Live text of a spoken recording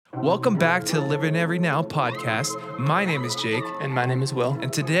Welcome back to Living Every Now podcast. My name is Jake, And my name is Will.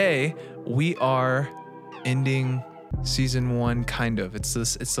 and today we are ending season 1, kind of. It's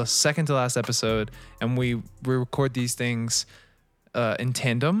the second to last episode, and we record these things in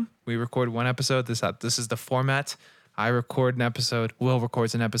tandem. We record one episode. This is the format. I record an episode. Will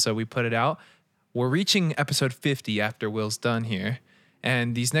records an episode. We put it out. We're reaching episode 50 after Will's done here,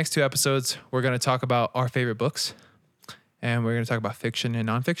 and these next two episodes we're going to talk about our favorite books. And we're going to talk about fiction and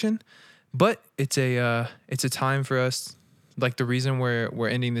nonfiction, but it's a time for us. Like, the reason we're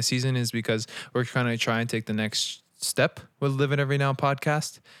ending the season is because we're trying to try and take the next step with Living Every Now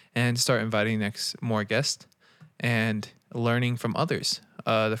podcast and start inviting more guests and learning from others.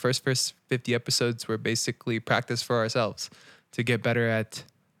 The first 50 episodes were basically practice for ourselves to get better at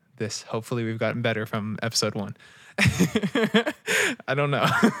this. Hopefully we've gotten better from episode 1. I don't know.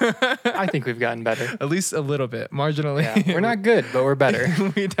 I think we've gotten better. At least a little bit, marginally. Yeah, we're not good, but we're better.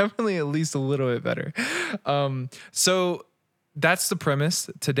 We're definitely at least a little bit better. So that's the premise.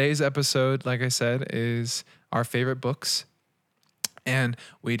 Today's episode, like I said, is our favorite books. And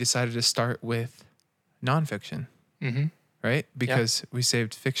we decided to start with nonfiction, right? Because we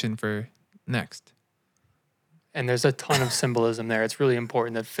saved fiction for next. And there's a ton of symbolism there. It's really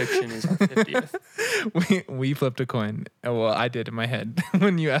important that fiction is our 50th. We flipped a coin. Oh, well, I did in my head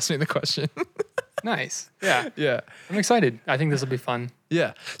when you asked me the question. Nice. Yeah. Yeah. I'm excited. I think this will be fun.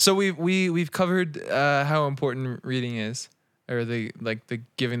 Yeah. So we've covered how important reading is, or the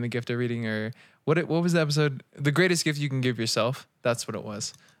giving the gift of reading, or what was the episode? The greatest gift you can give yourself. That's what it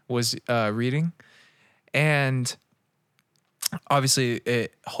was reading. And obviously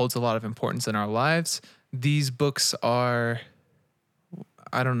it holds a lot of importance in our lives. These books are,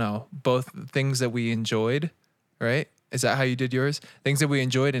 I don't know, both things that we enjoyed, right? Is that how you did yours? Things that we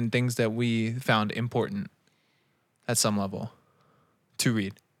enjoyed and things that we found important at some level to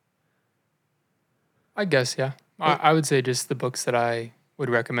read. I guess, yeah. I would say just the books that I would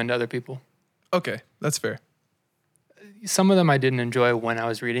recommend to other people. Okay, that's fair. Some of them I didn't enjoy when I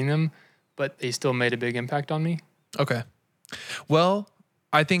was reading them, but they still made a big impact on me. Okay. Well,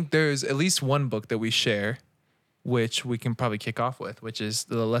 I think there's at least one book that we share, which we can probably kick off with, which is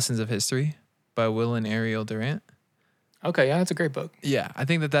The Lessons of History by Will and Ariel Durant. Okay, yeah, that's a great book. Yeah, I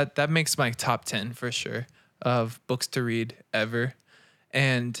think that makes my top 10 for sure of books to read ever.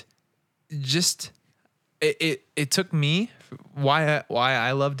 And just it took me, why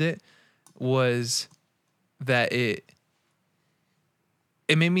I loved it was that it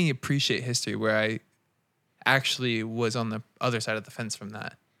made me appreciate history, where I actually was on the other side of the fence from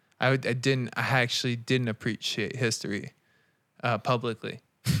that. I actually didn't appreciate history publicly.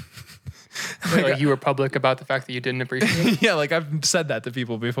 Like you were public about the fact that you didn't appreciate it? Yeah, like I've said that to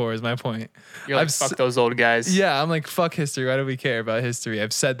people before is my point. You're like, fuck those old guys. Yeah, I'm like, fuck history. Why do we care about history?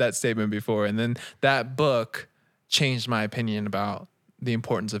 I've said that statement before. And then that book changed my opinion about the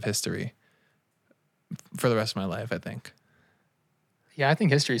importance of history for the rest of my life, I think. Yeah, I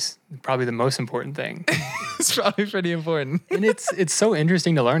think history's probably the most important thing. It's probably pretty important. And it's so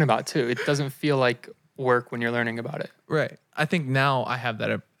interesting to learn about too. It doesn't feel like work when you're learning about it. Right. I think now I have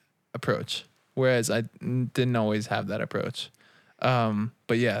that approach, whereas I didn't always have that approach.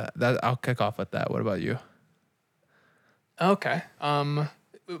 But yeah, I'll kick off with that. What about you? Okay.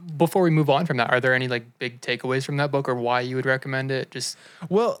 Before we move on from that, are there any like big takeaways from that book, or why you would recommend it? Just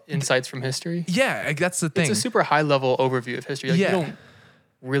insights from history? Yeah, that's the thing. It's a super high level overview of history. Like, yeah. You don't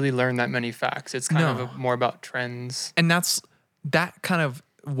really learn that many facts. It's kind of more about trends. And that kind of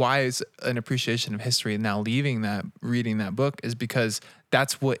why is an appreciation of history now reading that book is because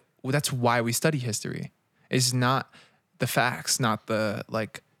that's why we study history. It's not the facts, not the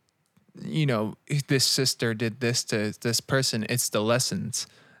like, you know, this sister did this to this person. It's the lessons.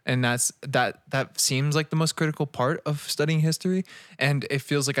 And that seems like the most critical part of studying history. And it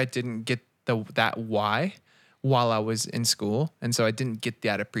feels like I didn't get that why while I was in school. And so I didn't get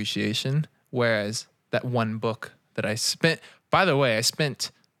that appreciation. Whereas that one book that I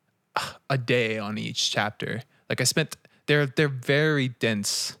spent a day on each chapter. Like they're very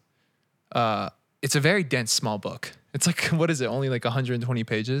dense. It's a very dense small book. It's like, what is it? Only like 120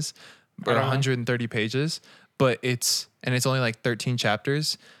 pages or 130 pages, but it's only like 13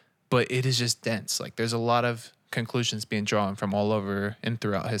 chapters, but it is just dense. Like, there's a lot of conclusions being drawn from all over and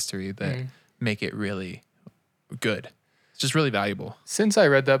throughout history that make it really good. It's just really valuable. Since I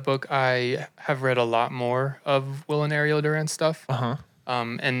read that book, I have read a lot more of Will and Ariel Durant stuff.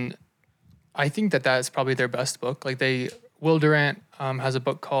 And I think that is probably their best book. Like, Will Durant has a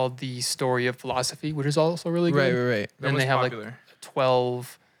book called The Story of Philosophy, which is also really good. Right. And they have popular. Like a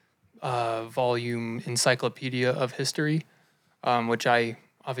 12 volume encyclopedia of history, which I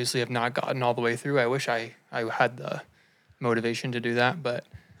obviously have not gotten all the way through. I wish I had the motivation to do that, but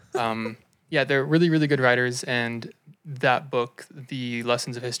yeah, they're really, really good writers. And that book, The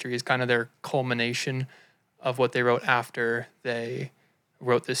Lessons of History, is kind of their culmination of what they wrote after they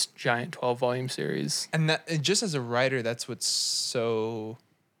wrote this giant 12-volume series. And that, and just as a writer, that's what's so,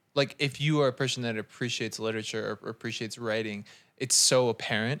 like, if you are a person that appreciates literature or appreciates writing, it's so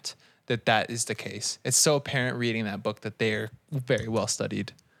apparent that that is the case. It's so apparent reading that book that they're very well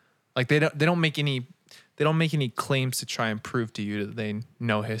studied. Like they don't make any claims to try and prove to you that they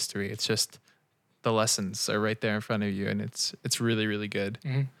know history. It's just the lessons are right there in front of you, and it's really, really good.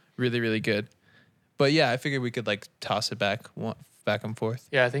 Mm-hmm. Really, really good. But yeah, I figured we could like toss it back and forth.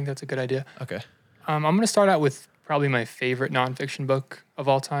 Yeah, I think that's a good idea. Okay. I'm going to start out with probably my favorite nonfiction book of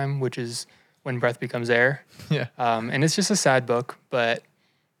all time, which is When Breath Becomes Air. Yeah. And it's just a sad book, but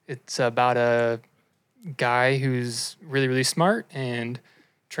it's about a guy who's really, really smart and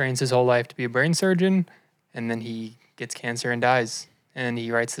trains his whole life to be a brain surgeon, and then he gets cancer and dies. And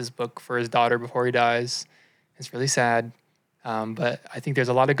he writes this book for his daughter before he dies. It's really sad, but I think there's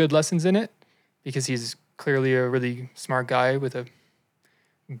a lot of good lessons in it because he's clearly a really smart guy with a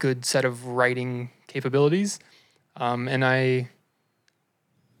good set of writing capabilities. And I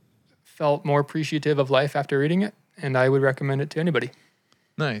felt more appreciative of life after reading it, and I would recommend it to anybody.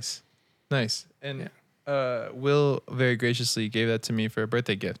 Nice. And Will very graciously gave that to me for a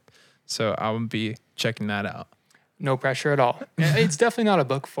birthday gift. So I'll be checking that out. No pressure at all. It's definitely not a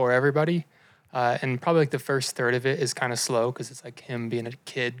book for everybody. And probably like the first third of it is kind of slow because it's like him being a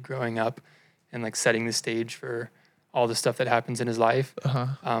kid growing up and like setting the stage for all the stuff that happens in his life.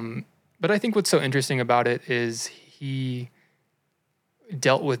 But I think what's so interesting about it is he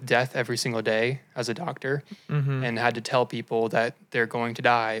dealt with death every single day as a doctor and had to tell people that they're going to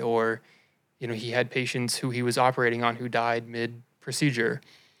die, or, you know, he had patients who he was operating on who died mid-procedure.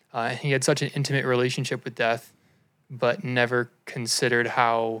 He had such an intimate relationship with death, but never considered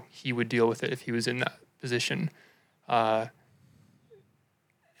how he would deal with it if he was in that position. And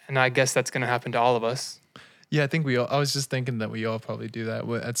I guess that's going to happen to all of us. Yeah, I think I was just thinking that we all probably do that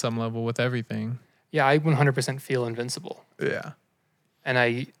at some level with everything. Yeah, I 100% feel invincible. Yeah. And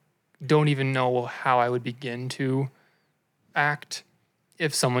I don't even know how I would begin to act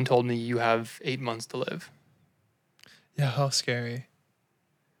if someone told me you have 8 months to live. Yeah, how scary.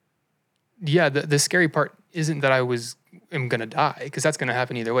 Yeah, the scary part isn't that am gonna die, because that's gonna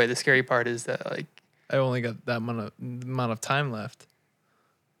happen either way. The scary part is that, like, I only got that amount of time left.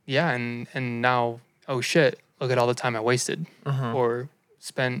 Yeah, and now, oh shit, look at all the time I wasted or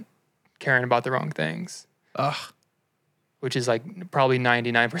spent caring about the wrong things. Ugh. Which is like probably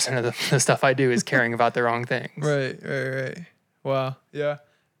 99% of the stuff I do is caring about the wrong things. Right. Wow. Yeah.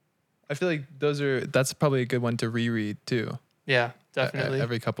 I feel like that's probably a good one to reread too. Yeah, definitely.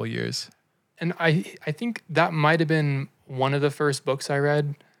 Every couple of years. And I think that might have been one of the first books I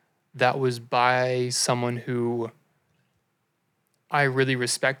read that was by someone who I really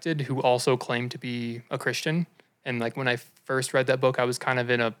respected, who also claimed to be a Christian. And like when I first read that book, I was kind of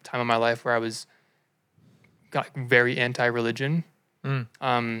in a time of my life where got very anti-religion.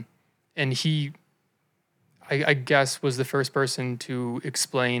 And he, I guess, was the first person to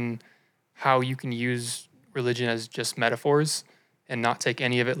explain how you can use religion as just metaphors and not take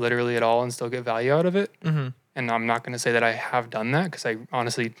any of it literally at all and still get value out of it. And I'm not going to say that I have done that because I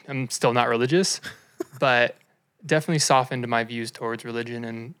honestly am still not religious, but definitely softened my views towards religion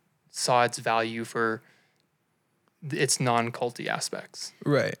and saw its value for its non-culty aspects.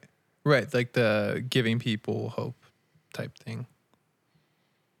 Right. Like the giving people hope type thing.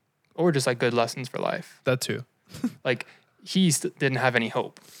 Or just like good lessons for life. That too. Like he didn't have any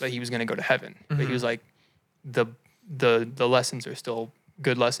hope that he was going to go to heaven, but he was like, the lessons are still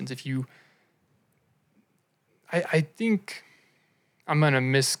good lessons. If you, I think I'm going to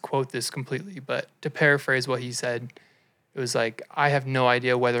misquote this completely, but to paraphrase what he said, it was like, I have no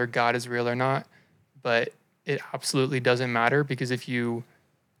idea whether God is real or not, but it absolutely doesn't matter, because if you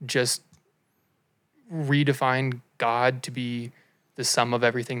just redefine God to be the sum of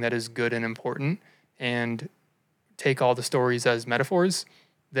everything that is good and important and take all the stories as metaphors,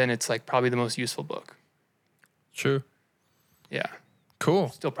 then it's like probably the most useful book. True. Yeah. Cool.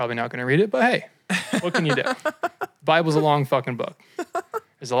 Still probably not going to read it, but hey, what can you do? Bible's a long fucking book.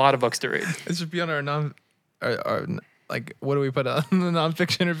 There's a lot of books to read. It should be on our like, what do we put on the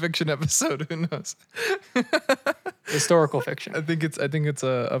nonfiction or fiction episode? Who knows? Historical fiction. I think it's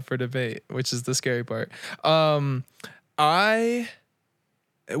up for debate, which is the scary part. I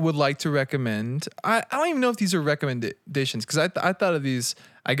would like to recommend. I don't even know if these are recommendations, because I thought of these,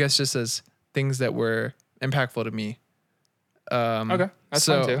 I guess, just as things that were impactful to me Okay, that's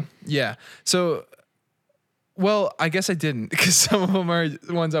so, fun too. Yeah. So, well, I guess I didn't because some of them are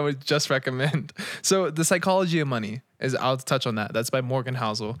ones I would just recommend. So, The Psychology of Money I'll touch on that. That's by Morgan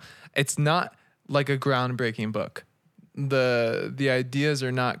Housel. It's not like a groundbreaking book. The ideas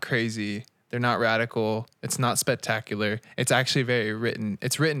are not crazy. They're not radical. It's not spectacular. It's actually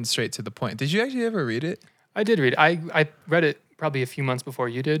it's written straight to the point. Did you actually ever read it? I did read. I read it probably a few months before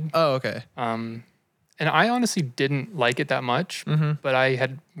you did. Oh, okay. And I honestly didn't like it that much, but I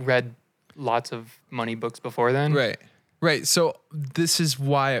had read lots of money books before then. Right. So this is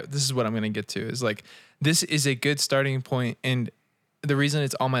what I'm going to get to is like, this is a good starting point. And the reason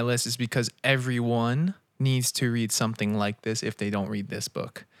it's on my list is because everyone needs to read something like this if they don't read this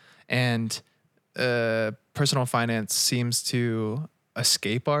book. And personal finance seems to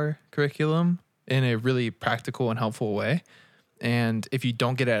escape our curriculum in a really practical and helpful way. And if you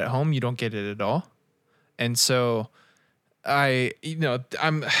don't get it at home, you don't get it at all. And so I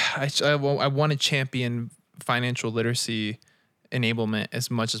want to champion financial literacy enablement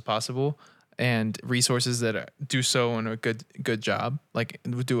as much as possible, and resources that do so in a good job, like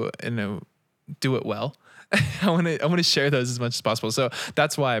do it well. I want to share those as much as possible. So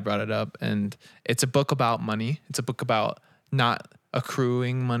that's why I brought it up. And it's a book about money. It's a book about not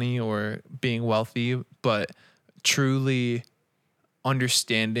accruing money or being wealthy, but truly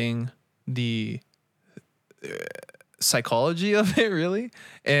understanding the psychology of it, really,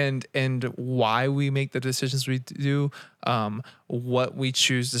 and why we make the decisions we do, what we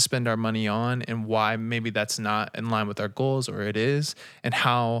choose to spend our money on, and why maybe that's not in line with our goals, or it is, and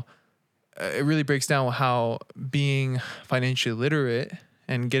how it really breaks down how being financially literate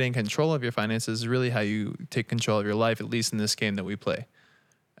and getting control of your finances is really how you take control of your life, at least in this game that we play,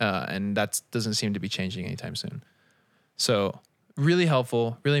 and that doesn't seem to be changing anytime soon. So really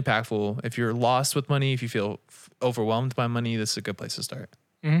helpful, really impactful. If you're lost with money, if you feel overwhelmed by money, this is a good place to start.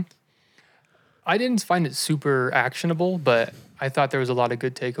 Mm-hmm. I didn't find it super actionable, but I thought there was a lot of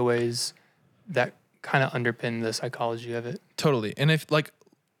good takeaways that kind of underpin the psychology of it. Totally. And if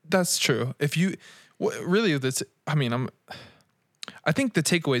that's true. If you really, I think the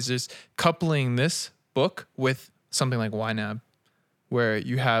takeaways is coupling this book with something like YNAB, where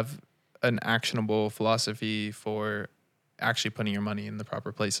you have an actionable philosophy for actually putting your money in the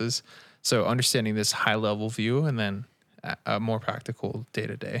proper places. So understanding this high level view and then a more practical day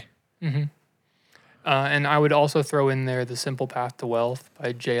to day. And I would also throw in there The Simple Path to Wealth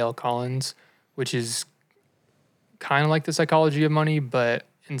by J.L. Collins, which is kind of like The Psychology of Money, but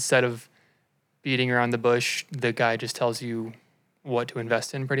instead of beating around the bush, the guy just tells you what to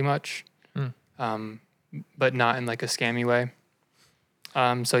invest in pretty much, but not in like a scammy way.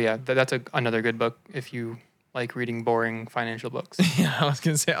 So yeah, that's another good book if you like reading boring financial books. Yeah, I was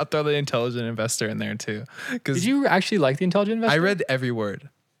going to say, I'll throw The Intelligent Investor in there too. Did you actually like The Intelligent Investor? I read every word.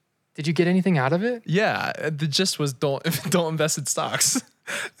 Did you get anything out of it? Yeah, the gist was don't invest in stocks.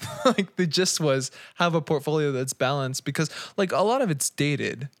 Like the gist was have a portfolio that's balanced, because like a lot of it's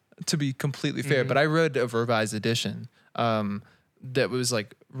dated, to be completely fair. But I read a revised edition that was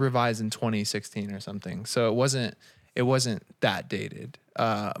like revised in 2016 or something. So it wasn't that dated.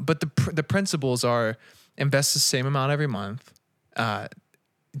 But the principles are: invest the same amount every month.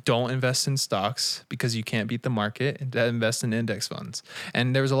 Don't invest in stocks because you can't beat the market. Invest in index funds.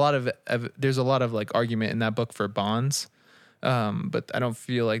 And there's a lot of like argument in that book for bonds, but I don't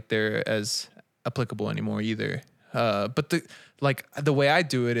feel like they're as applicable anymore either. But the way I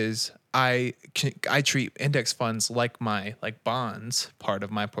do it is I treat index funds like my bonds part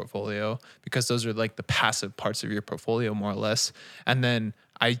of my portfolio, because those are like the passive parts of your portfolio more or less. And then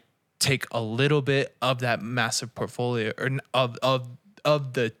I take a little bit of that massive portfolio or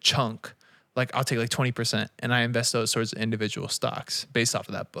of the chunk, like I'll take like 20% and I invest those sorts of individual stocks based off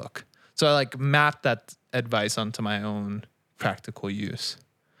of that book. So I like map that advice onto my own practical use.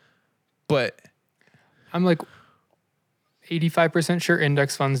 But I'm like 85% sure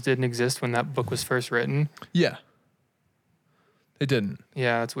index funds didn't exist when that book was first written. Yeah. They didn't.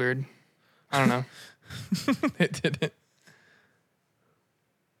 Yeah, that's weird. I don't know. It didn't.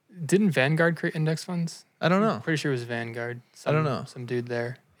 Didn't Vanguard create index funds? I don't know. Pretty sure it was Vanguard. I don't know. Some dude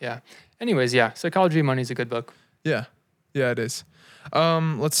there. Yeah. Anyways, yeah. Psychology of Money is a good book. Yeah. Yeah, it is.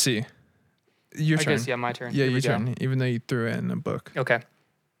 Let's see. Your turn. I guess, yeah, my turn. Yeah, your turn, even though you threw in a book. Okay.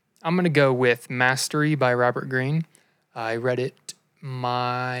 I'm going to go with Mastery by Robert Greene. I read it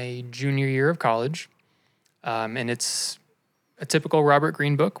my junior year of college. And it's a typical Robert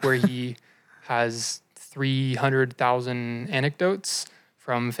Greene book where he has 300,000 anecdotes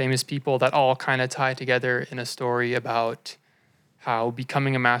from famous people that all kind of tie together in a story about how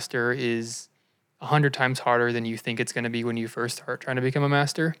becoming a master is 100 times harder than you think it's going to be when you first start trying to become a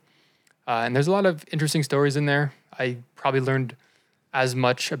master. And there's a lot of interesting stories in there. I probably learned as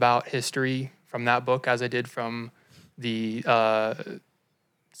much about history from that book as I did from the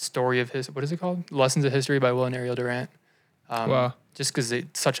story of his, what is it called? Lessons of History by Will and Ariel Durant. Wow. Just because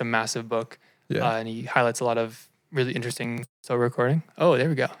it's such a massive book. Yeah. And he highlights a lot of really interesting. Still recording? Oh, there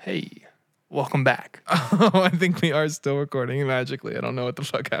we go. Hey, welcome back. Oh, I think we are still recording magically. I don't know what the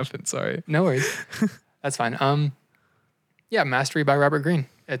fuck happened. Sorry. No worries. That's fine. Yeah, Mastery by Robert Greene.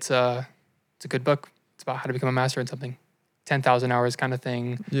 It's a good book. It's about how to become a master in something. 10,000 hours kind of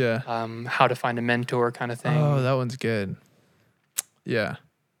thing. Yeah. How to find a mentor kind of thing. Oh, that one's good. Yeah.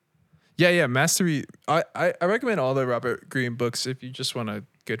 Yeah. Mastery. I recommend all the Robert Greene books if you just want a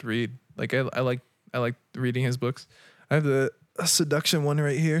good read. Like I like reading his books. I have the Seduction one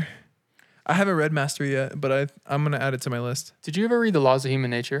right here. I haven't read Mastery yet, but I'm gonna add it to my list. Did you ever read The Laws of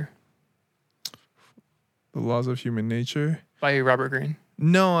Human Nature? The Laws of Human Nature by Robert Greene?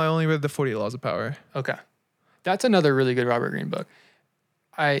 No, I only read the 48 Laws of Power. Okay. That's another really good Robert Greene book.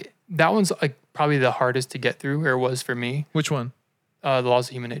 That one's like probably the hardest to get through, or was for me. Which one? The Laws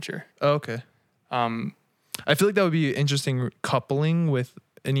of Human Nature. Oh, okay. I feel like that would be interesting coupling with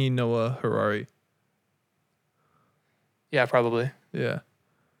any Noah Harari. Yeah, probably. Yeah.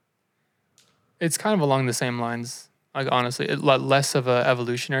 It's kind of along the same lines. Like honestly, less of a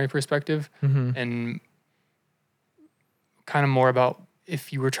evolutionary perspective and kind of more about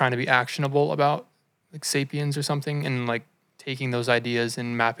if you were trying to be actionable about like Sapiens or something and like taking those ideas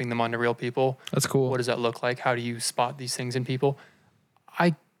and mapping them onto real people. That's cool. What does that look like? How do you spot these things in people?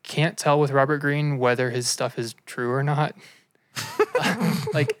 I can't tell with Robert Greene whether his stuff is true or not.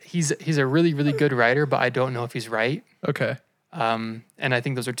 Like he's a really, really good writer, but I don't know if he's right. Okay. And I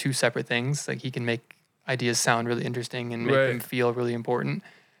think those are two separate things. Like he can make ideas sound really interesting and make them feel really important.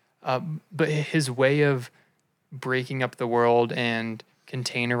 But his way of breaking up the world and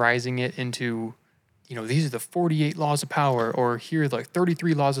containerizing it into, these are the 48 laws of power, or here are like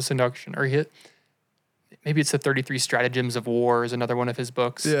 33 laws of seduction, or maybe it's the 33 stratagems of war is another one of his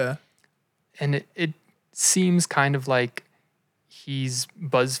books. Yeah. And it seems kind of like he's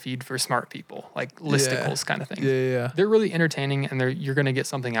BuzzFeed for smart people, like listicles kind of thing. Yeah. They're really entertaining and you're going to get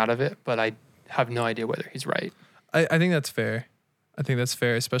something out of it, but I have no idea whether he's right. I think that's fair.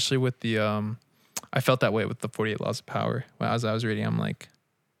 Especially with the, I felt that way with the 48 Laws of Power. As I was reading, I'm like,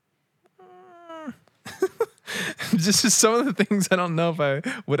 just some of the things I don't know if I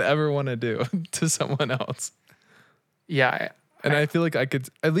would ever want to do to someone else. Yeah. I feel like I could,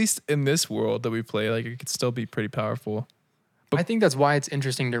 at least in this world that we play, like it could still be pretty powerful. I think that's why it's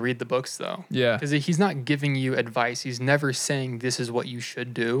interesting to read the books, though. Yeah. Because he's not giving you advice. He's never saying this is what you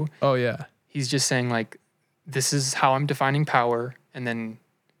should do. Oh, yeah. He's just saying, like, this is how I'm defining power. And then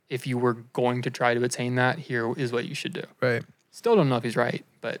if you were going to try to attain that, here is what you should do. Right. Still don't know if he's right,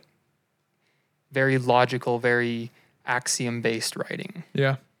 but very logical, very axiom-based writing.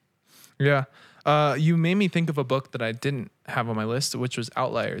 Yeah. Yeah. You made me think of a book that I didn't have on my list, which was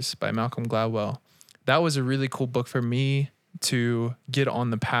Outliers by Malcolm Gladwell. That was a really cool book for me to get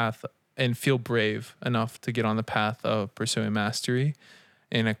on the path and feel brave enough to get on the path of pursuing mastery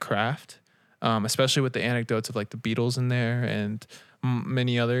in a craft, especially with the anecdotes of like the Beatles in there and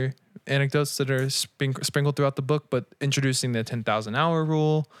many other anecdotes that are sprinkled throughout the book, but introducing the 10,000 hour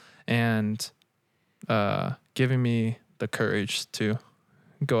rule and giving me the courage to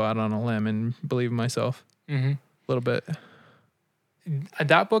go out on a limb and believe in myself a little bit.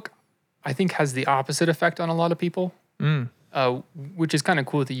 That book, I think, has the opposite effect on a lot of people. Which is kind of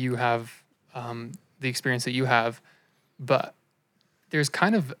cool that you have the experience that you have, but there's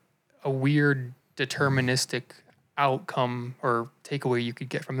kind of a weird deterministic outcome or takeaway you could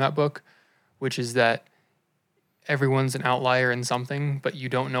get from that book, which is that everyone's an outlier in something, but you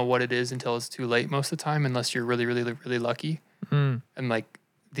don't know what it is until it's too late most of the time, unless you're really, really, really lucky. And like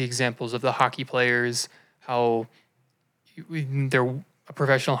the examples of the hockey players, how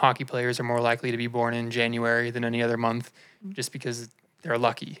professional hockey players are more likely to be born in January than any other month just because they're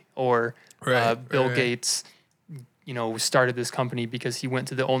lucky. Or Bill Gates, started this company because he went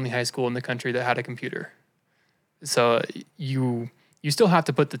to the only high school in the country that had a computer. So you still have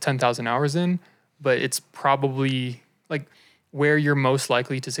to put the 10,000 hours in, but it's probably like where you're most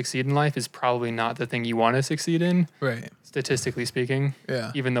likely to succeed in life is probably not the thing you want to succeed in. Right. Statistically speaking.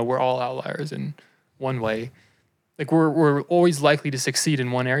 Yeah. Even though we're all outliers in one way. Like we're always likely to succeed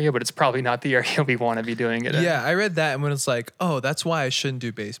in one area, but it's probably not the area we want to be doing it in. Yeah, I read that and when it's like, oh, that's why I shouldn't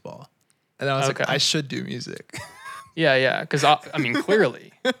do baseball. And I was like, I should do music. Yeah. Because I mean,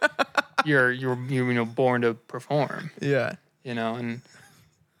 clearly, you're born to perform. Yeah. And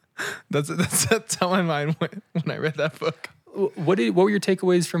That's how my mind went when I read that book. What were your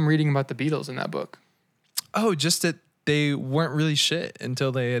takeaways from reading about the Beatles in that book? Oh, just that they weren't really shit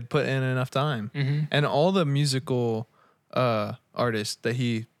until they had put in enough time. Mm-hmm. And all the musical artists that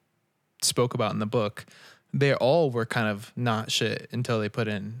he spoke about in the book, they all were kind of not shit until they put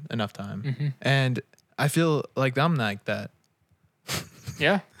in enough time. Mm-hmm. And I feel like I'm like that.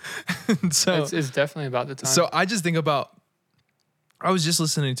 Yeah. So it's definitely about the time. So I just think about, I was just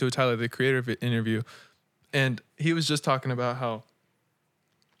listening to a Tyler, the Creator interview, and he was just talking about how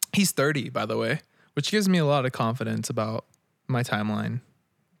he's 30, by the way, which gives me a lot of confidence about my timeline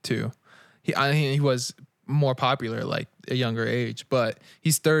too. He was more popular like a younger age, but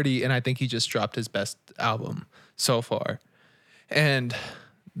he's 30 and I think he just dropped his best album so far. And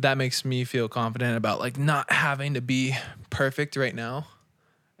that makes me feel confident about like not having to be perfect right now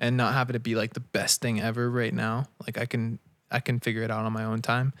and not having to be like the best thing ever right now. Like I can figure it out on my own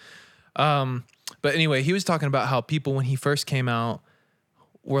time. But anyway, he was talking about how people when he first came out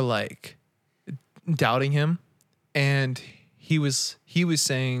were like doubting him, and he was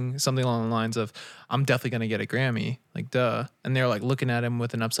saying something along the lines of, I'm definitely going to get a Grammy, like duh. And they're like looking at him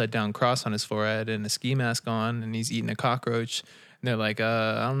with an upside down cross on his forehead and a ski mask on, and he's eating a cockroach. And they're like,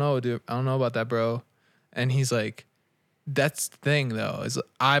 I don't know, dude. I don't know about that, bro. And he's like, that's the thing though, is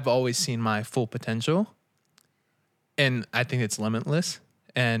I've always seen my full potential, and I think it's limitless.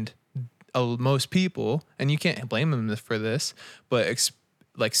 And most people, and you can't blame them for this, but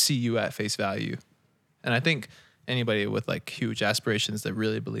like see you at face value. And I think anybody with like huge aspirations that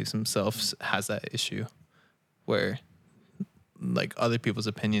really believes themselves has that issue where like other people's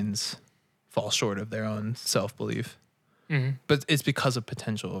opinions fall short of their own self-belief. Mm-hmm. But it's because of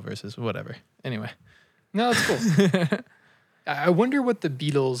potential versus whatever. Anyway. No, that's cool. I wonder what the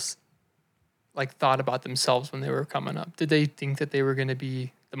Beatles like thought about themselves when they were coming up. Did they think that they were going to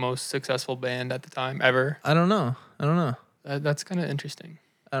be the most successful band at the time ever? I don't know. That's kind of interesting.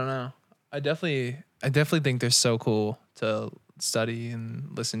 I don't know. I definitely think they're so cool to study and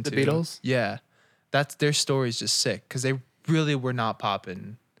listen to. The Beatles? Yeah. That's their story's just sick because they really were not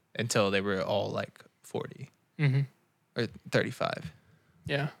popping until they were all like 40 or 35.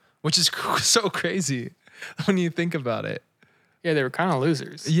 Yeah. Which is so crazy when you think about it. Yeah, they were kind of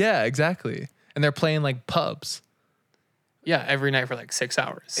losers. Yeah, exactly. And they're playing like pubs. Yeah, every night for like 6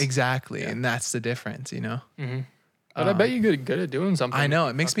 hours. Exactly. Yeah. And that's the difference, you know? Mm-hmm. But I bet you get good at doing something. I know.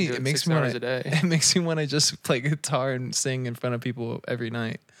 It makes me want to just play guitar and sing in front of people every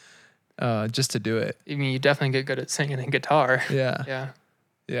night. Just to do it. I mean, you definitely get good at singing and guitar. Yeah. Yeah.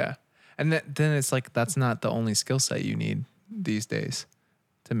 Yeah. And then it's like, that's not the only skill set you need these days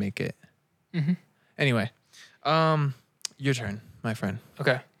to make it. Mm-hmm. Anyway, your turn, my friend.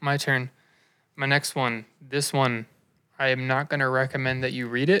 Okay, my turn. My next one, this one, I am not going to recommend that you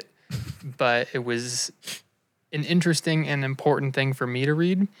read it, but it was an interesting and important thing for me to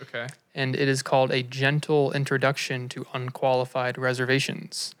read. Okay. And it is called A Gentle Introduction to Unqualified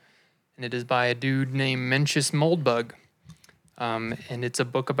Reservations. And it is by a dude named Mencius Moldbug. And it's a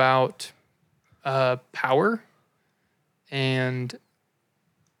book about power and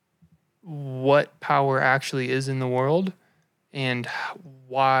what power actually is in the world and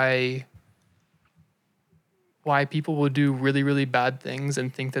why people will do really, really bad things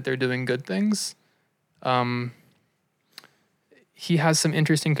and think that they're doing good things. He has some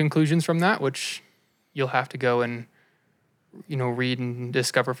interesting conclusions from that, which you'll have to go and, read and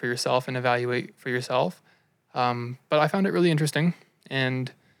discover for yourself and evaluate for yourself. But I found it really interesting.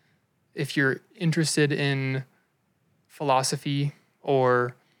 And if you're interested in philosophy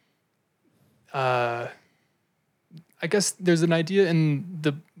or, I guess there's an idea in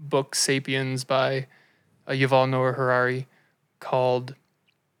the book Sapiens by Yuval Noah Harari called,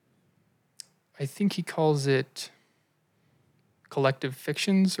 I think he calls it collective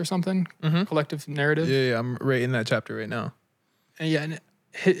fictions or something, collective narrative. Yeah, I'm right in that chapter right now. And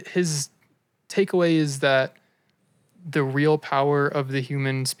his takeaway is that the real power of the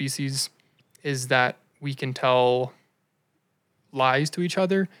human species is that we can tell lies to each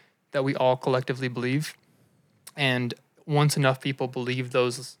other that we all collectively believe. And once enough people believe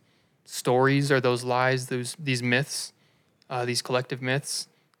those stories or those lies, these myths, these collective myths,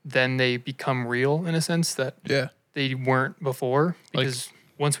 then they become real in a sense that they weren't before. Because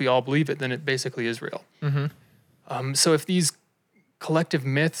once we all believe it, then it basically is real. So if these collective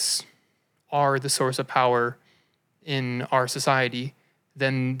myths are the source of power in our society,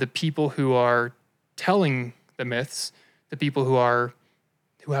 then the people who are telling the myths, the people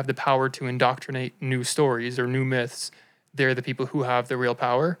who have the power to indoctrinate new stories or new myths, they're the people who have the real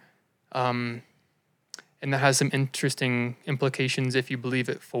power. And And that has some interesting implications if you believe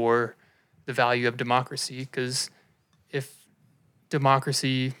it for the value of democracy. Because if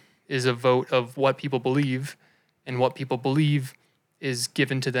democracy is a vote of what people believe, and what people believe is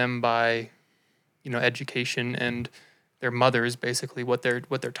given to them by, education and their mothers, basically what they're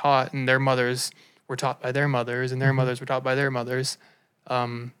taught, and their mothers were taught by their mothers, and their mothers were taught by their mothers.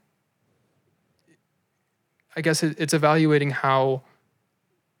 I guess it's evaluating how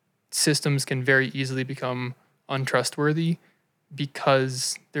systems can very easily become untrustworthy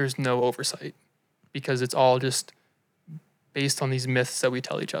because there's no oversight, because it's all just based on these myths that we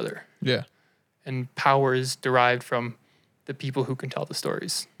tell each other. Yeah. And power is derived from the people who can tell the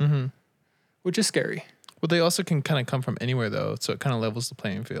stories, which is scary. Well, they also can kind of come from anywhere, though, so it kind of levels the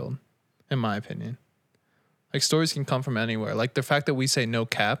playing field, in my opinion. Like, stories can come from anywhere. Like, the fact that we say no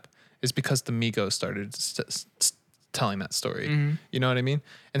cap is because the Migos started telling that story. You know what I mean?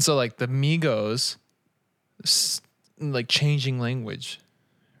 And so, like, the Migos, like, changing language,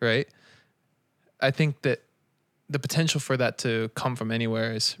 right? I think that the potential for that to come from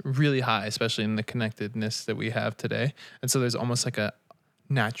anywhere is really high, especially in the connectedness that we have today. And so there's almost like a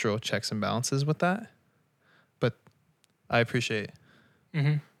natural checks and balances with that. But I appreciate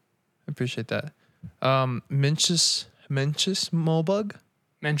that. Mencius Moldbug?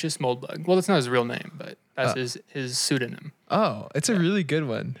 Mencius Moldbug. Well, that's not his real name, but that's his pseudonym. Oh, it's a really good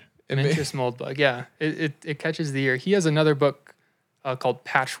one. Mencius Moldbug. Yeah, it catches the ear. He has another book called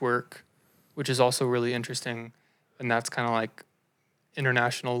Patchwork, which is also really interesting, and that's kind of like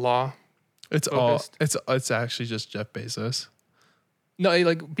international law. It's focused. It's actually just Jeff Bezos. No,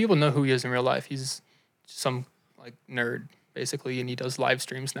 like people know who he is in real life. He's some like nerd basically, and he does live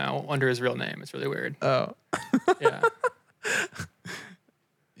streams now under his real name. It's really weird. Oh, yeah,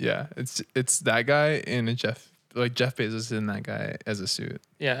 yeah. It's that guy and Jeff Bezos in that guy as a suit.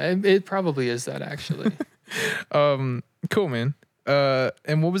 Yeah, it probably is that actually. Cool, man.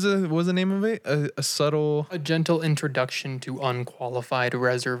 And what was the name of it? A gentle introduction to unqualified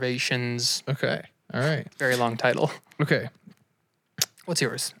reservations. Okay. All right. Very long title. Okay. What's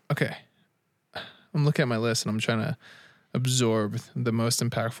yours? Okay. I'm looking at my list and I'm trying to absorb the most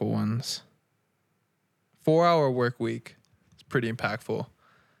impactful ones. 4-hour work week. It's pretty impactful.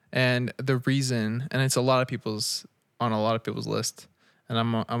 And the reason, and it's on a lot of people's list, and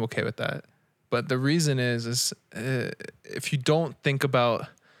I'm okay with that. But the reason is if you don't think about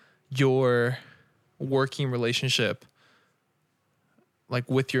your working relationship, like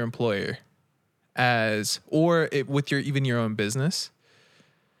with your employer, with your own business,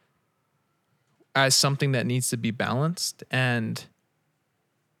 as something that needs to be balanced and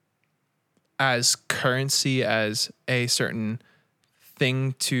as currency, as a certain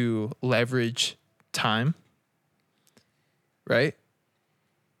thing to leverage time, right?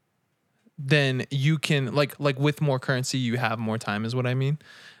 Then you can like with more currency, you have more time is what I mean.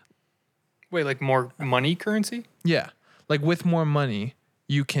 Wait, like more money currency? Yeah. Like with more money,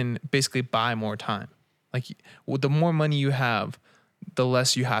 you can basically buy more time. Like the more money you have, the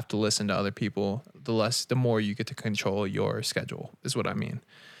less you have to listen to other people, the more you get to control your schedule is what I mean.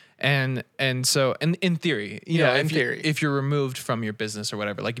 And so in theory, if you're removed from your business or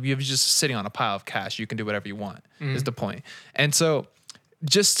whatever, like if you're just sitting on a pile of cash, you can do whatever you want is the point. And so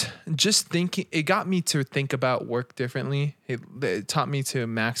just thinking, it got me to think about work differently. It taught me to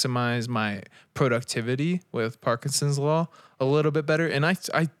maximize my productivity with Parkinson's law a little bit better. And I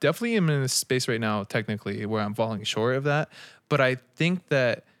definitely am in a space right now, technically, where I'm falling short of that. But I think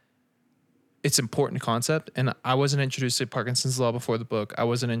that it's an important concept. And I wasn't introduced to Parkinson's law before the book. I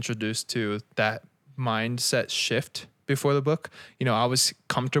wasn't introduced to that mindset shift before the book. I was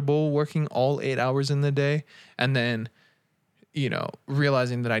comfortable working all 8 hours in the day. And then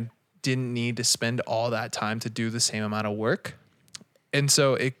realizing that I didn't need to spend all that time to do the same amount of work. And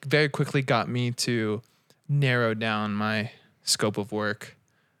so it very quickly got me to narrow down my scope of work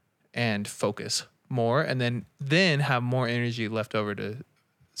and focus more, and then have more energy left over to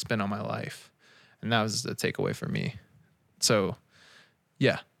spend on my life. And that was the takeaway for me. So,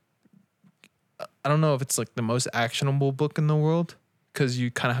 yeah. I don't know if it's like the most actionable book in the world, because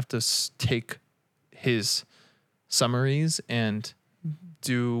you kind of have to take his summaries and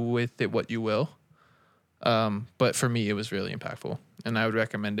do with it what you will. But for me, it was really impactful, and I would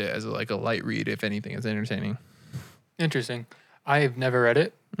recommend it as a light read. If anything, it's entertaining. Interesting. I've never read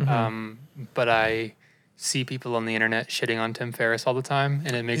it, but I see people on the internet shitting on Tim Ferriss all the time,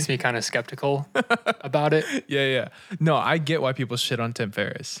 and it makes me kind of skeptical about it. Yeah. No, I get why people shit on Tim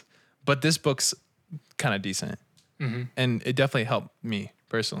Ferriss, but this book's kind of decent, and it definitely helped me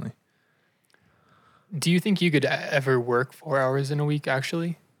personally. Do you think you could ever work 4 hours in a week,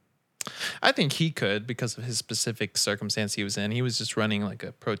 actually? I think he could because of his specific circumstance he was in. He was just running like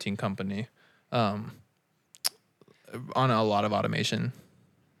a protein company, on a lot of automation.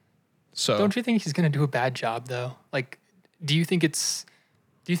 So Don't you think he's gonna do a bad job though? Like, do you think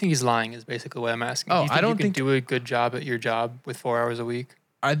he's lying? Is basically what I'm asking. Oh, Do you think I don't you can think- do a good job at your job with 4 hours a week?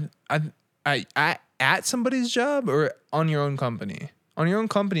 I at somebody's job or on your own company. On your own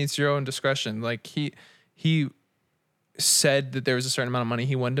company, it's your own discretion. Like he said that there was a certain amount of money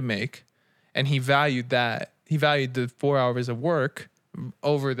he wanted to make, and he valued that. He valued the 4 hours of work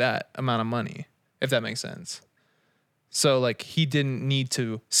over that amount of money, if that makes sense. So like he didn't need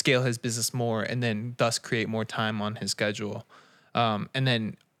to scale his business more and then thus create more time on his schedule. And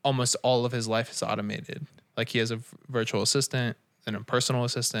then almost all of his life is automated. Like he has a virtual assistant and a personal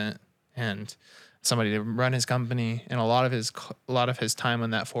assistant and somebody to run his company. And a lot of his time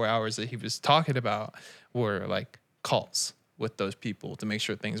on that 4 hours that he was talking about were like calls with those people to make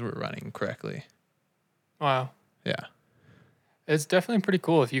sure things were running correctly. Wow, Yeah. it's definitely pretty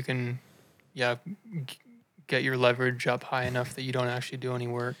cool if you can, get your leverage up high enough that you don't actually do any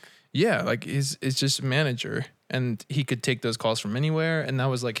work. Yeah, like it's just a manager, and he could take those calls from anywhere, and that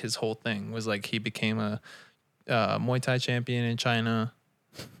was like his whole thing. Was like he became a Muay Thai champion in China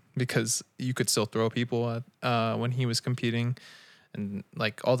because you could still throw people at, when he was competing, and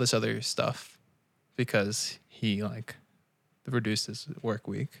like all this other stuff because he like reduced his work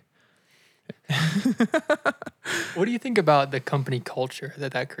week. What do you think about the company culture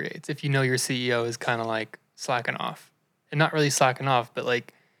that creates? If you know your CEO is kind of like slacking off, and not really slacking off, but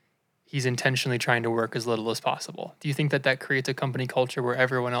like he's intentionally trying to work as little as possible. Do you think that creates a company culture where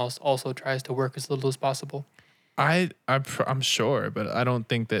everyone else also tries to work as little as possible? I'm sure, but I don't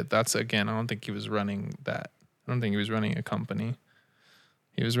think that's again. I don't think he was running that. I don't think he was running a company.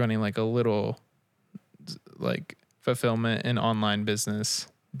 He was running like a little, like fulfillment and online business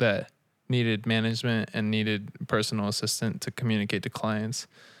that needed management and needed personal assistant to communicate to clients.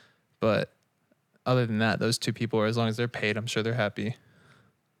 But other than that, those two people, as long as they're paid, I'm sure they're happy.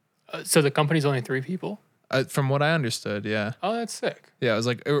 So the company's only 3 people? From what I understood, yeah. Oh, that's sick. Yeah, it was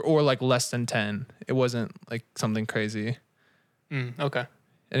like, or like less than 10. It wasn't like something crazy. Okay.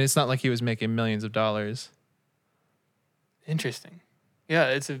 And it's not like he was making millions of dollars. Interesting. Yeah,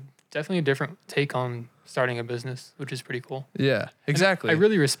 it's definitely a different take on starting a business, which is pretty cool. Yeah, exactly. I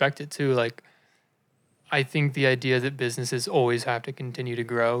really respect it too. Like, I think the idea that businesses always have to continue to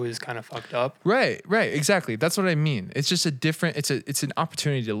grow is kind of fucked up. Right, exactly. That's what I mean. It's just it's an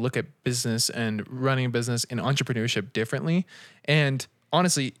opportunity to look at business and running a business and entrepreneurship differently. And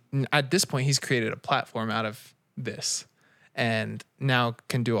honestly, at this point, he's created a platform out of this and now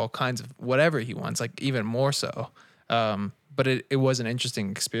can do all kinds of whatever he wants, like even more so. But it was an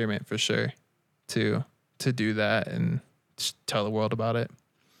interesting experiment for sure to do that and just tell the world about it.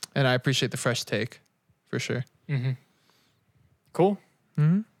 And I appreciate the fresh take. For sure. Mm-hmm. Cool.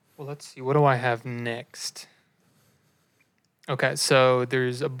 Mm-hmm. Well, let's see. What do I have next? Okay, so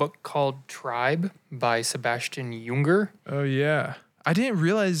there's a book called Tribe by Sebastian Junger. Oh, yeah. I didn't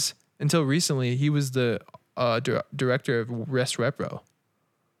realize until recently he was the director of Rest Repro.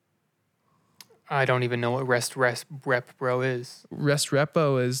 I don't even know what Rest Repro is. Rest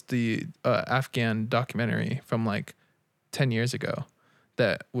Repo is the Afghan documentary from like 10 years ago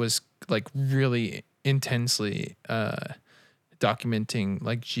that was like really intensely documenting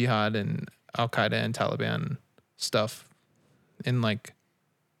like jihad and Al Qaeda and Taliban stuff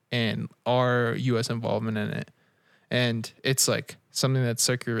and our U.S. involvement in it. And it's like something that's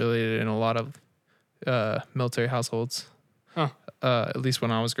circulated in a lot of military households. Huh. At least when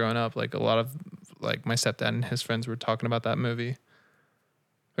I was growing up, like a lot of like my stepdad and his friends were talking about that movie.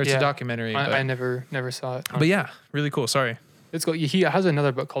 Or it's a documentary. I never saw it. But yeah, really cool. Sorry. It's cool. He has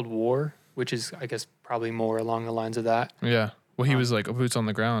another book called War, which is, I guess, probably more along the lines of that. Yeah. Well, he was like a boots on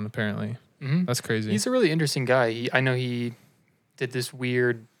the ground, apparently. Mm-hmm. That's crazy. He's a really interesting guy. I know he did this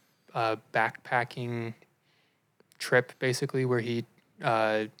weird backpacking trip, basically, where he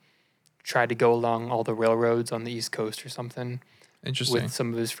tried to go along all the railroads on the East Coast or something. Interesting. With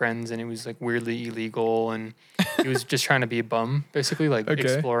some of his friends, and it was like weirdly illegal, and he was just trying to be a bum, basically, like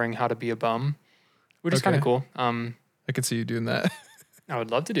exploring how to be a bum, which is kind of cool. I could see you doing that. I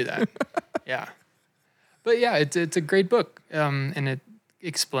would love to do that. Yeah. But yeah, it's a great book. And it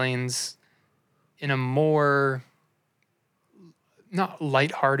explains in a more not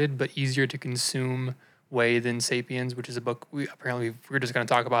lighthearted, but easier to consume way than Sapiens, which is a book we're just going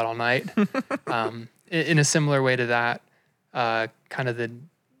to talk about all night. In a similar way to that, kind of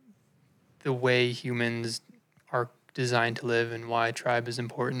the way humans are designed to live and why tribe is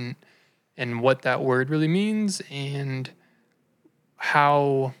important and what that word really means and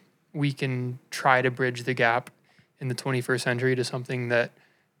how we can try to bridge the gap in the 21st century to something that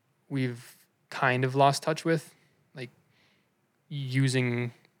we've kind of lost touch with, like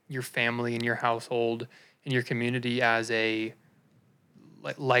using your family and your household and your community as a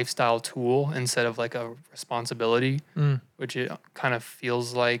like lifestyle tool instead of like a responsibility, which it kind of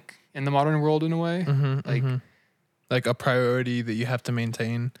feels like in the modern world in a way. Like a priority that you have to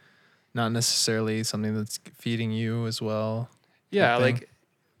maintain, not necessarily something that's feeding you as well. Yeah, like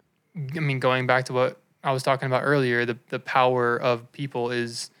I mean, going back to what I was talking about earlier, the power of people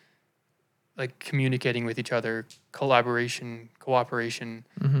is like communicating with each other, collaboration, cooperation.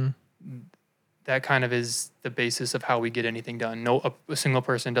 That kind of is the basis of how we get anything done. A single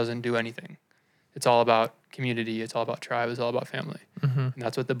person doesn't do anything. It's all about community. It's all about tribe. It's all about family. And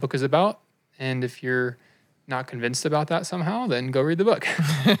that's what the book is about. And if you're not convinced about that somehow, then go read the book.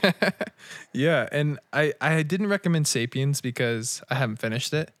 Yeah, and I didn't recommend Sapiens because I haven't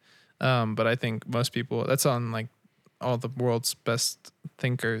finished it. But I think most people, that's on like all the world's best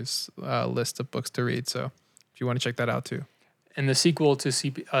thinkers list of books to read. So if you want to check that out too. And the sequel to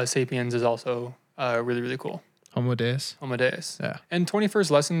Sapiens is also really, really cool. Homo Deus. Homo Deus. Yeah. And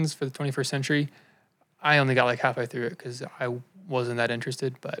 21st Lessons for the 21st Century, I only got like halfway through it because I wasn't that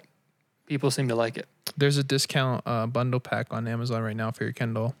interested, but people seem to like it. There's a discount bundle pack on Amazon right now for your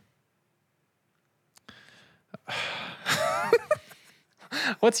Kindle.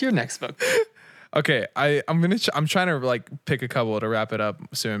 What's your next book? Okay, I'm trying to like pick a couple to wrap it up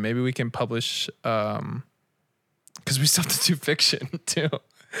soon. Maybe we can publish because we still have to do fiction too.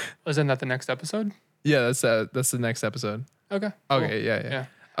 Wasn't that the next episode? Yeah, that's the next episode. Okay. Okay, Cool. yeah.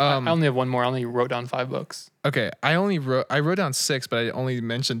 I only have one more. I only wrote down 5 books. Okay, I wrote down 6, but I only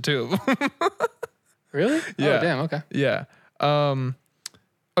mentioned 2. Really? Yeah. Oh, damn. Okay. Yeah.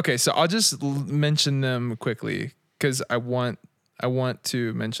 Okay, so I'll just mention them quickly because I want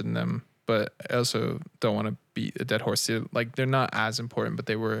to mention them, but I also don't want to beat a dead horse. Like they're not as important, but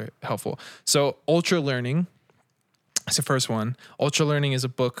they were helpful. So Ultra Learning. That's the first one. Ultra Learning is a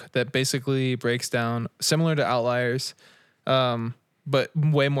book that basically breaks down, similar to Outliers, but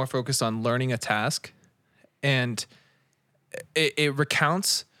way more focused on learning a task. And it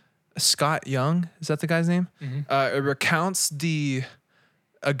recounts Scott Young. Is that the guy's name? It recounts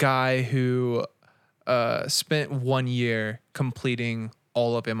a guy who spent 1 year completing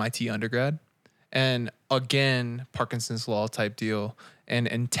all of MIT undergrad. And again, Parkinson's law type deal and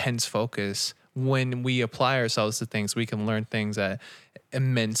intense focus. When we apply ourselves to things, we can learn things at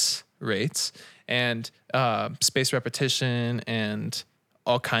immense rates, and spaced repetition and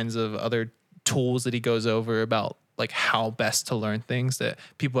all kinds of other tools that he goes over about like how best to learn things that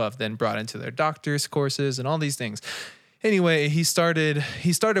people have then brought into their doctor's courses and all these things. Anyway, he started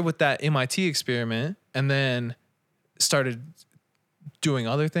with that MIT experiment and then started doing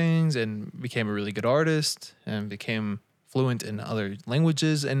other things and became a really good artist and became fluent in other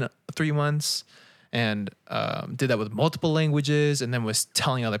languages in 3 months, and did that with multiple languages, and then was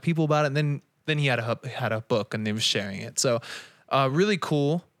telling other people about it. And then he had a book, and they was sharing it. So really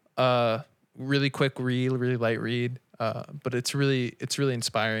cool, really quick read, really light read. But it's really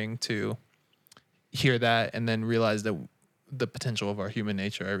inspiring to hear that and then realize that the potential of our human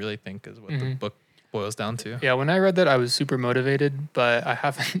nature, I really think, is what the book boils down to. Yeah, when I read that, I was super motivated, but I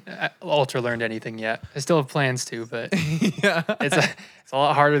haven't ultra learned anything yet. I still have plans to, but Yeah. it's a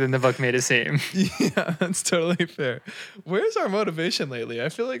lot harder than the book made it seem. Yeah, that's totally fair. Where's our motivation lately? I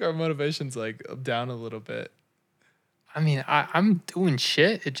feel like our motivation's like down a little bit. I mean, I'm doing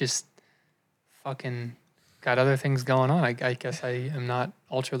shit. It just fucking got other things going on. I guess I am not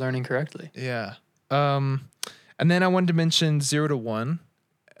ultra learning correctly. Yeah. And then I wanted to mention 0 to 1,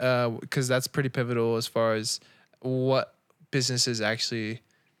 because that's pretty pivotal as far as what businesses actually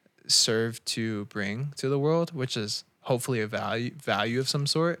serve to bring to the world, which is hopefully a value of some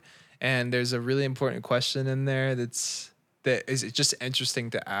sort. And there's a really important question in there that is just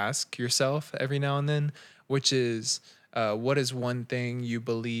interesting to ask yourself every now and then, which is, what is one thing you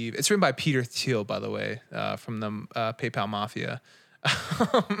believe? It's written by Peter Thiel, by the way, from the PayPal Mafia.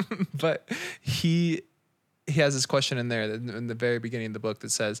 But he has this question in there in the very beginning of the book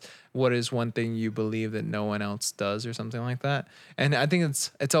that says, what is one thing you believe that no one else does, or something like that. And I think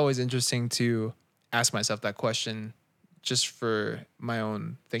it's always interesting to ask myself that question just for my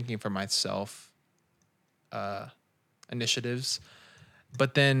own thinking, for myself, initiatives.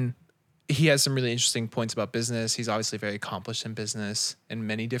 But then he has some really interesting points about business. He's obviously very accomplished in business in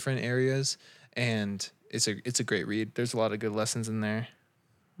many different areas, and it's a great read. There's a lot of good lessons in there.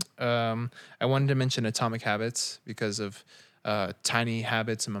 I wanted to mention Atomic Habits because of Tiny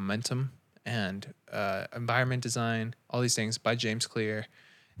Habits and Momentum and environment design, all these things by James Clear.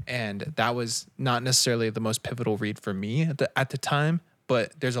 And that was not necessarily the most pivotal read for me at the time,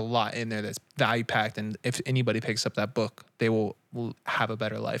 but there's a lot in there that's value packed. And if anybody picks up that book, they will have a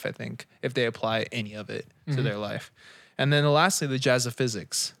better life, I think, if they apply any of it to their life. And then lastly, The Jazz of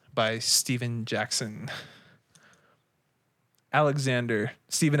Physics by Stephen Alexander.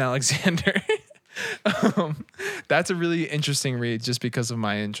 That's a really interesting read just because of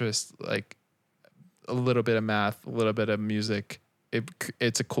my interest, like a little bit of math, a little bit of music.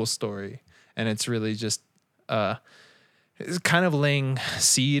 It's a cool story, and it's really just it's kind of laying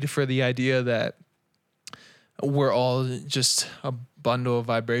seed for the idea that we're all just a bundle of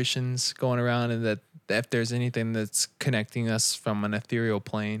vibrations going around, and that if there's anything that's connecting us from an ethereal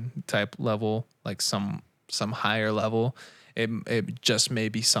plane type level, like some higher level, it just may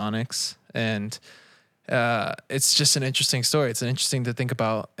be sonics. And it's just an interesting story. It's interesting to think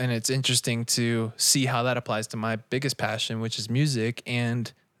about, and it's interesting to see how that applies to my biggest passion, which is music,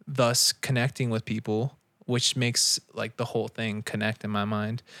 and thus connecting with people, which makes like the whole thing connect in my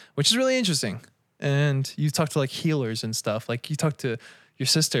mind, which is really interesting. And you talk to like healers and stuff. Like you talk to your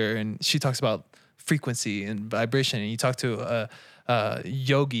sister, and she talks about frequency and vibration, and you talk to a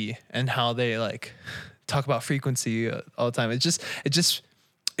yogi and how they like talk about frequency all the time. It's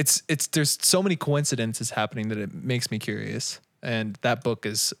there's so many coincidences happening that it makes me curious. And that book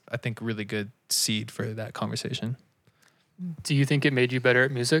is, I think, a really good seed for that conversation. Do you think it made you better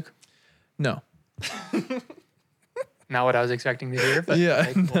at music? No. Not what I was expecting to hear, but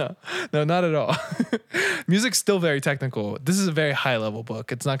yeah, cool. No, not at all. Music's still very technical. This is a very high level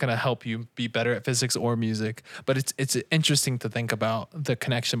book. It's not going to help you be better at physics or music, but it's interesting to think about the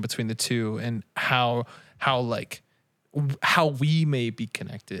connection between the two, and how we may be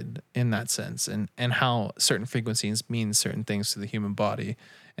connected in that sense, and how certain frequencies mean certain things to the human body,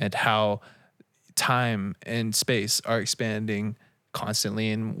 and how time and space are expanding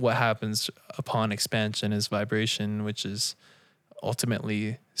constantly, and what happens upon expansion is vibration, which is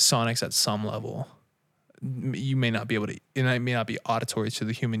ultimately sonics at some level. You may not be able to, it may not be auditory to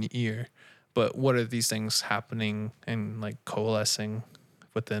the human ear, but what are these things happening and like coalescing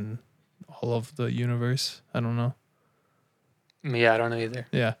within all of the universe? I don't know. Yeah, I don't know either.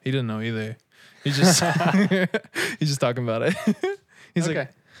 Yeah, he didn't know either. He just he's just talking about it. He's okay. like,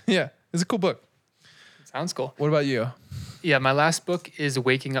 yeah, it's a cool book. Sounds cool. What about you? Yeah, my last book is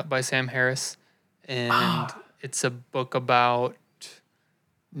Waking Up by Sam Harris, and it's a book about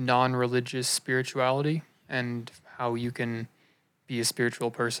non-religious spirituality and how you can be a spiritual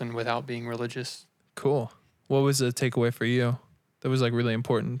person without being religious. Cool. What was the takeaway for you that was like really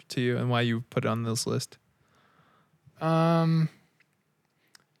important to you, and why you put it on this list? I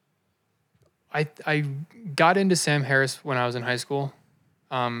got into Sam Harris when I was in high school,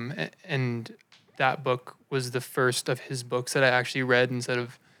 and that book was the first of his books that I actually read instead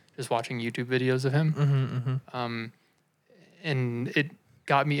of just watching YouTube videos of him. And it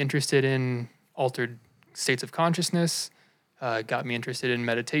got me interested in altered states of consciousness, got me interested in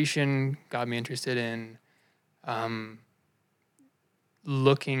meditation, got me interested in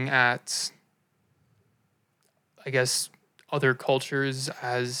looking at, I guess, other cultures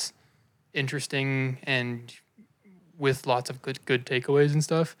as interesting and with lots of good takeaways and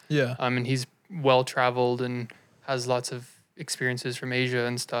stuff. Yeah. And he's well traveled and has lots of experiences from Asia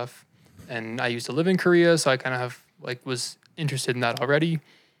and stuff. And I used to live in Korea, so I kind of have was interested in that already.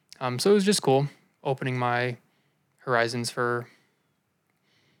 So it was just cool opening my horizons for,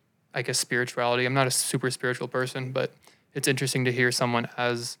 I guess, spirituality. I'm not a super spiritual person, but it's interesting to hear someone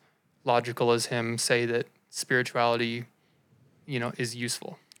as logical as him say that spirituality, is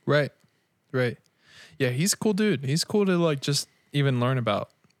useful. Right. Yeah, he's a cool dude. He's cool to like just even learn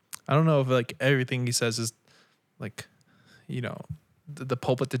about. I don't know if like everything he says is like, the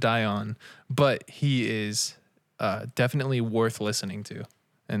pulpit to die on, but he is definitely worth listening to.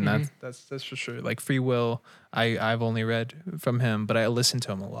 And that's for sure. Like Free Will, I've only read from him, but I listen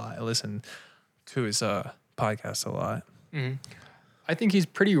to him a lot. I listen to his podcast a lot. Mm-hmm. I think he's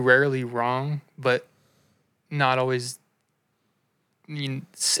pretty rarely wrong, but not always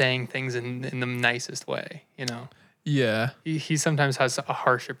saying things in the nicest way, Yeah. He sometimes has a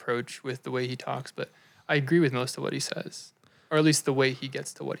harsh approach with the way he talks, but I agree with most of what he says, or at least the way he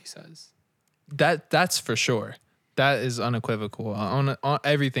gets to what he says. That's for sure. That is unequivocal. On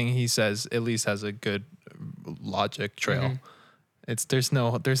everything he says, at least has a good logic trail.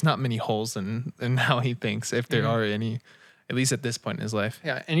 Mm-hmm. There's not many holes in how he thinks, if there are any, at least at this point in his life.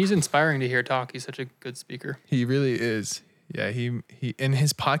 Yeah, and he's inspiring to hear talk. He's such a good speaker. He really is. Yeah, he and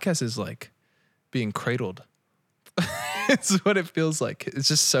his podcast is like being cradled. It's what it feels like. It's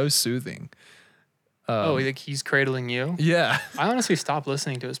just so soothing. like he's cradling you. Yeah. I honestly stopped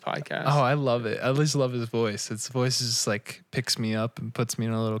listening to his podcast. Oh, I love it. I just love his voice. His voice just like picks me up and puts me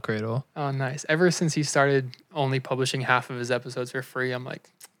in a little cradle. Oh, nice. Ever since he started only publishing half of his episodes for free, I'm like,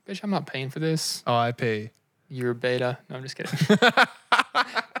 bitch, I'm not paying for this. Oh, I pay. You're a beta. No, I'm just kidding.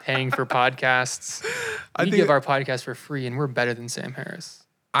 Paying for podcasts. We think give our podcast for free, and we're better than Sam Harris.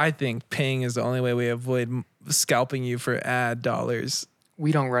 I think paying is the only way we avoid scalping you for ad dollars.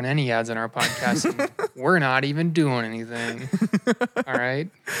 We don't run any ads on our podcast, and we're not even doing anything. All right.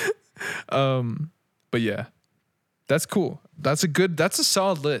 But yeah, that's cool. That's a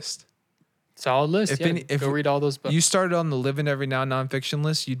solid list. Solid list. Go read all those books. You started on the Live and Every Now nonfiction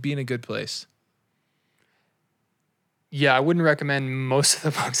list, you'd be in a good place. Yeah, I wouldn't recommend most of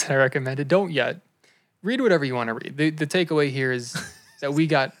the books that I recommended. Don't yet. Read whatever you want to read. The takeaway here is that we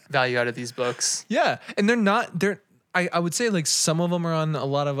got value out of these books. Yeah, and I would say like some of them are on a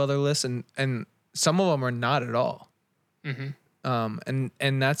lot of other lists and some of them are not at all. Mm-hmm.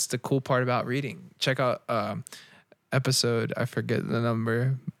 And that's the cool part about reading. Check out episode, I forget the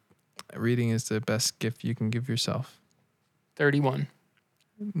number. Reading is the best gift you can give yourself. 31.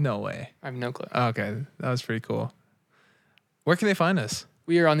 No way. I have no clue. Okay, that was pretty cool. Where can they find us?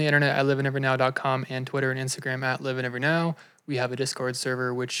 We are on the internet at liveandeverynow.com and Twitter and Instagram at liveandeverynow. We have a Discord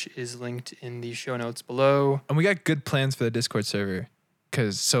server, which is linked in the show notes below. And we got good plans for the Discord server,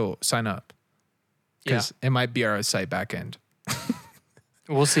 so sign up. Because it might be our site backend.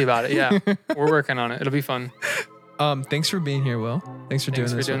 We'll see about it. Yeah, we're working on it. It'll be fun. Thanks for being here, Will. Thanks for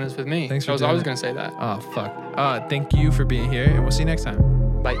doing this with me. Thanks for I was always going to say that. Oh, fuck. Thank you for being here, and we'll see you next time.